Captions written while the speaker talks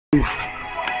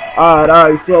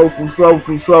Alright, soulful.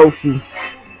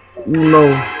 You know,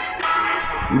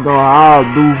 how I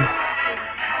do.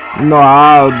 You know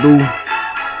how I do.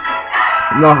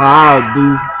 You know how I do.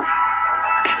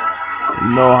 You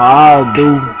know how I do.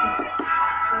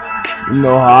 You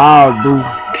know how I do.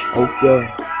 Okay.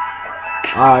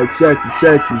 Alright, check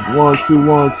it. 1, 2,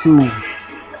 1, 2.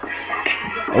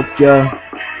 Okay.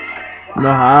 You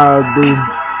know how I do.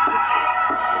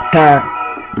 Ha.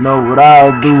 You know what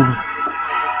I do.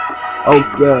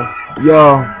 Okay.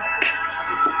 Yo.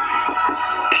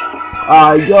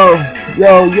 Alright, yo.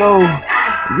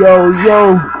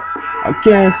 I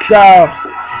can't stop,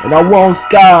 and I won't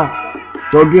stop.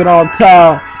 So get on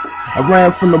top. I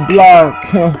ran from the block.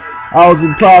 I was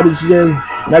a prodigy.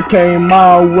 That came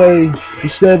my way. The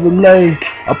Chevrolet.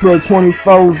 I put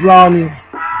 24s on it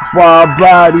before I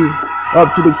brought it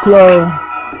up to the club.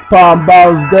 Palm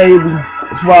bottles daily.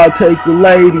 That's why I take a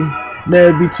lady.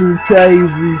 Never be too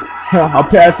crazy. I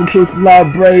pass some pussy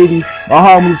like Brady. My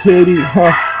homies hit it.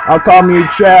 I call me a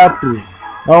trapper.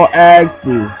 No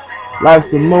actor.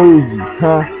 Life's a movie.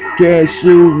 Can't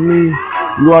shoot me.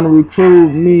 You wanna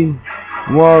recruit me?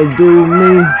 You wanna do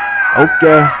me?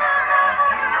 Okay.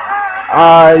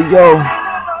 Alright,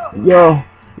 yo.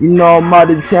 You know my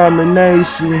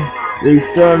determination. The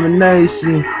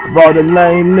extermination of all the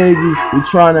lame niggas who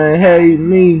tryna hate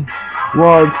me.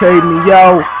 Wanna take me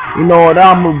out. You know what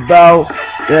I'm about.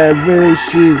 That real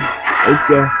shit.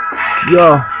 Okay.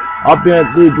 Yo. I've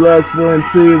been through blood, sweat, and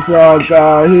tears all I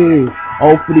got here.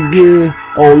 Oh, for the year,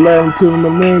 11 to the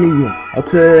millennium. I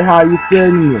care how you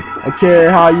feeling it. I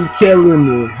care how you killing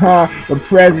it. The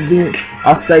president,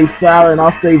 I stay silent,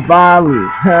 I stay violent.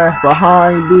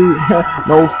 Behind it,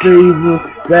 no fever.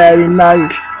 Saturday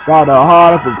night, got a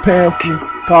heart of a panther.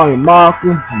 Call me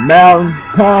Malcolm, Mountain,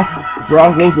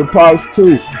 Broncos and Parks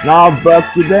too. Now I'll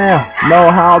bust it down.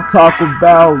 Know how I talk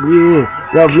about, yeah,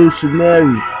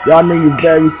 revolutionary. Y'all niggas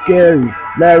very scary.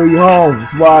 Larry Holmes,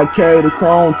 that's why I carry the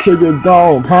chrome to your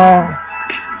dome,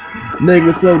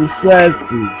 Niggas of the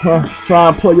sexy, try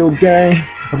and play your game.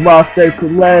 That's why I stay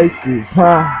selective,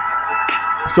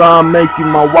 Try and make you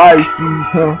my wifey,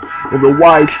 with a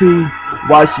wifey.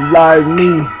 Why she like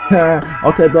me,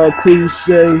 Okay, that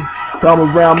cliche. Come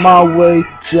around my way,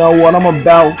 she know what I'm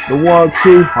about. The 1,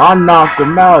 2, I knock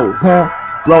them out,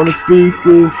 Blow the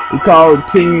speakers, we call it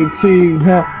TNT,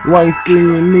 You ain't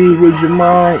seeing me with your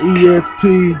mind,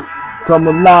 ESP. Come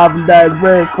alive and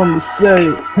direct from the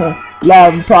set,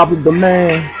 Live and public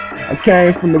demand. I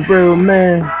came from the real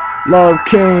man, Love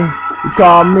King. You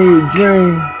call me a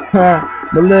dream,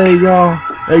 Millennium.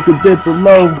 They could dip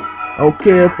below, don't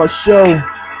care if I show.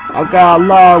 I got a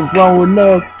lot growing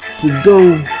up to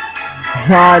do.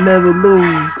 I never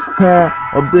lose,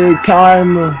 a big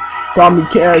timer. Call me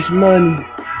Cash Money.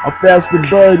 I'm faster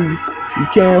buddy. You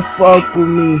can't fuck with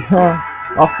me,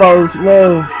 My first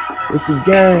love, it's a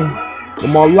game. But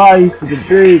my life is a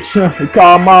bitch, They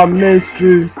call my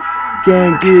mistress.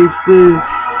 Can't get this.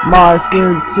 My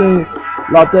sentence,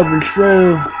 locked up in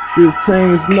cell.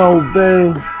 15's no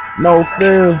bail, no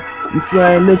fail. You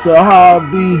saying this a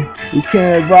hobby? You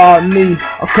can't rob me.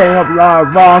 I came up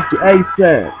like Rocky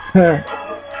ASAP,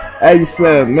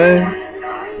 ASAP, man.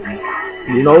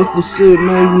 You know it's the shit,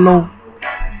 man. You know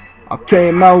I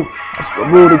came out. I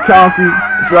ruled the county.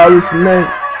 That's all I used to name.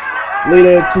 Leave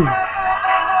that too.